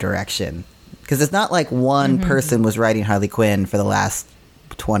it in a direction, because it's not like one person was writing Harley Quinn for the last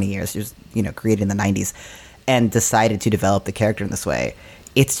 20 years. She was, created in the 90s and decided to develop the character in this way.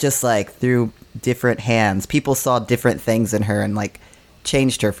 It's just like through different hands, people saw different things in her and like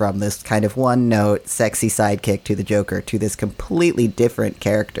changed her from this kind of one note sexy sidekick to the Joker to this completely different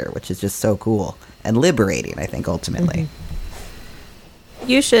character, which is just so cool and liberating, I think, ultimately.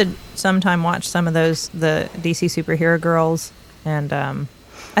 You should sometime watch some of the DC Superhero Girls, and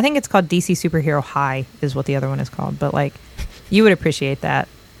I think it's called DC Superhero High is what the other one is called, but like, you would appreciate that,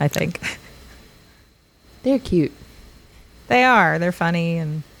 I think. They're cute. They are. They're funny,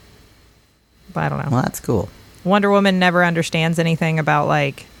 but I don't know. Well, that's cool. Wonder Woman never understands anything about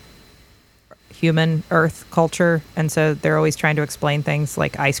like human Earth culture, and so they're always trying to explain things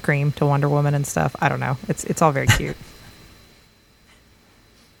like ice cream to Wonder Woman and stuff. I don't know. It's all very cute.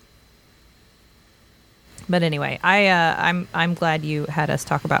 But anyway, I'm glad you had us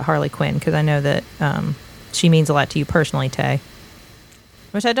talk about Harley Quinn, because I know that she means a lot to you personally, Tay.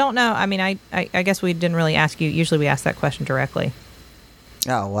 Which I don't know. I mean, I guess we didn't really ask you. Usually we ask that question directly.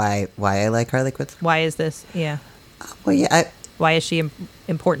 Oh, why I like Harley Quinn? Why is this? Yeah. Well, yeah. Why is she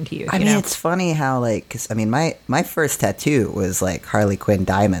important to you? I mean, it's funny how, like, 'cause, I mean, my first tattoo was, like, Harley Quinn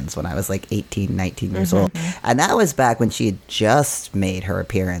diamonds when I was, like, 18, 19 years old. And that was back when she had just made her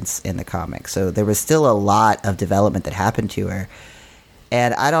appearance in the comics. So there was still a lot of development that happened to her.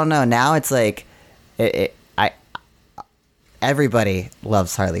 And I don't know. Now it's like, everybody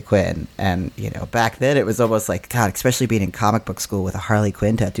loves Harley Quinn. And, you know, back then it was almost like, God, especially being in comic book school with a Harley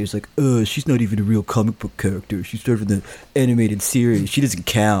Quinn tattoo, it's like, she's not even a real comic book character. She's sort of in the animated series. She doesn't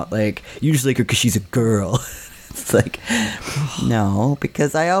count. Like, you just like her because she's a girl. It's like, no,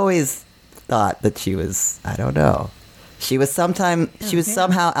 because I always thought that she was, I don't know. She was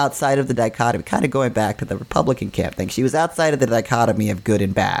somehow outside of the dichotomy, kind of going back to the Republican camp thing. She was outside of the dichotomy of good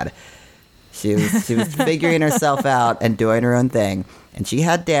and bad. She was figuring herself out and doing her own thing. And she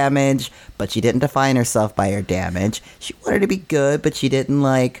had damage, but she didn't define herself by her damage. She wanted to be good, but she didn't,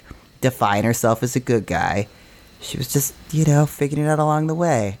 like, define herself as a good guy. She was just, you know, figuring it out along the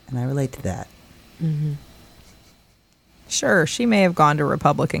way. And I relate to that. Mm-hmm. Sure, she may have gone to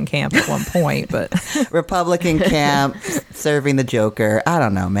Republican camp at one point, but... Republican camp, serving the Joker. I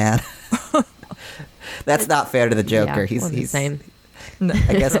don't know, man. That's not fair to the Joker. Yeah, he's the same.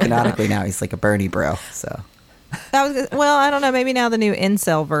 I guess canonically now he's like a Bernie bro, so. Well, I don't know. Maybe now the new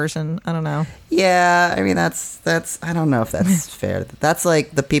incel version. I don't know. Yeah, I mean, that's. I don't know if that's fair. That's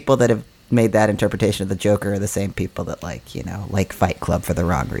like the people that have made that interpretation of the Joker are the same people that, like, you know, like Fight Club for the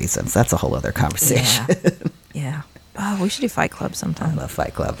wrong reasons. That's a whole other conversation. Yeah. Oh, we should do Fight Club sometime. I love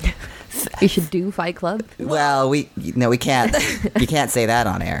Fight Club. You should do Fight Club? Well, we can't. You can't say that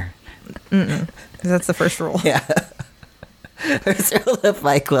on air. Because that's the first rule. Yeah. First rule of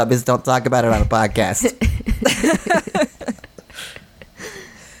Fight Club is don't talk about it on a podcast.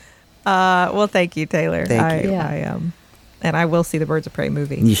 Well, thank you, Taylor. Thank you. And I will see the Birds of Prey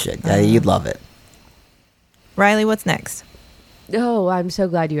movie. You should. You'd love it. Riley, what's next? Oh, I'm so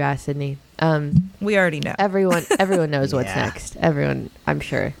glad you asked, Sydney. We already know. Everyone knows what's next. Everyone, I'm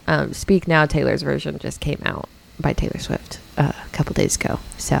sure. Speak Now, Taylor's version just came out by Taylor Swift a couple days ago.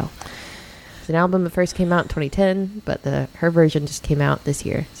 So it's an album that first came out in 2010, but her version just came out this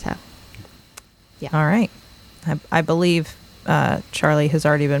year. So yeah. All right. I believe Charlie has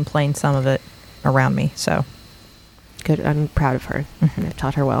already been playing some of it around me. So good. I'm proud of her. Mm-hmm. I've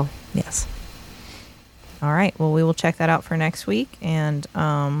taught her well. Yes. All right. Well, we will check that out for next week. And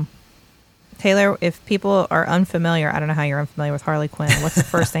Taylor, if people are unfamiliar, I don't know how you're unfamiliar with Harley Quinn. What's the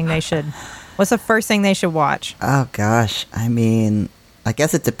first thing they should watch? Oh gosh, I mean, I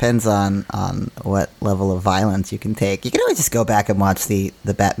guess it depends on what level of violence you can take. You can always just go back and watch the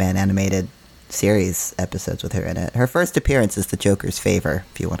Batman animated series episodes with her in it. Her first appearance is the Joker's Favor,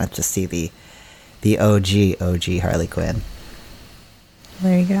 if you want to just see the OG Harley Quinn.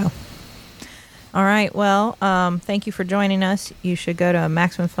 There you go. All right. Well, thank you for joining us. You should go to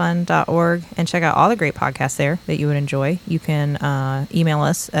MaximumFun.org and check out all the great podcasts there that you would enjoy. You can email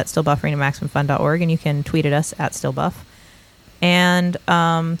us at stillbuffering@MaximumFun.org, and you can tweet at us at stillbuff. And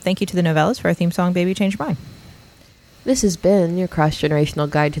thank you to the Novellas for our theme song, Baby Change Your Mind. This has been your cross-generational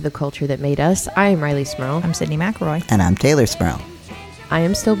guide to the culture that made us. I am Riley Smurl. I'm Sydney McElroy. And I'm Taylor Smurl. I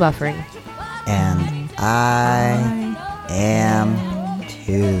am still buffering. And I am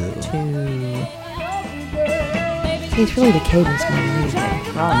too. It's really the cadence more than anything.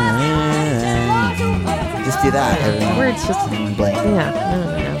 Just do that. Words just blank. Yeah.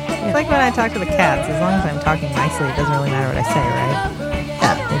 No. It's like when I talk to the cats. As long as I'm talking nicely, it doesn't really matter what I say, right?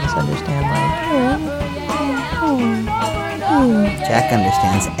 Yeah. They just understand, like... Jack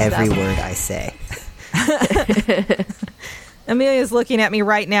understands every word I say. Amelia's looking at me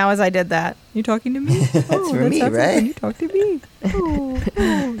right now as I did that. You talking to me? That's for me, right? When you talk to me. Oh.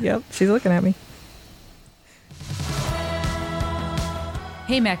 Yep, she's looking at me.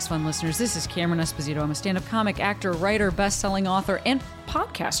 Hey Max Fun listeners, this is Cameron Esposito. I'm a stand-up comic, actor, writer, best-selling author, and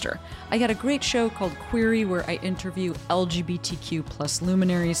podcaster. I got a great show called Query where I interview LGBTQ plus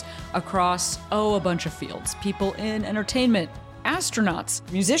luminaries across, a bunch of fields. People in entertainment, astronauts,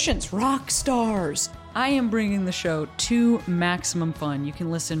 musicians, rock stars. I am bringing the show to maximum fun. You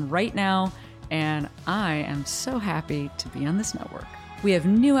can listen right now, and I am so happy to be on this network. We have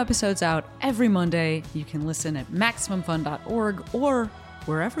new episodes out every Monday. You can listen at MaximumFun.org or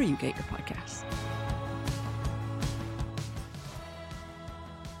wherever you get your podcasts.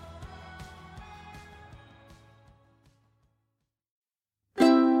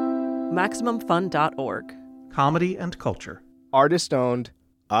 MaximumFun.org. Comedy and culture. Artist owned.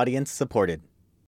 Audience supported.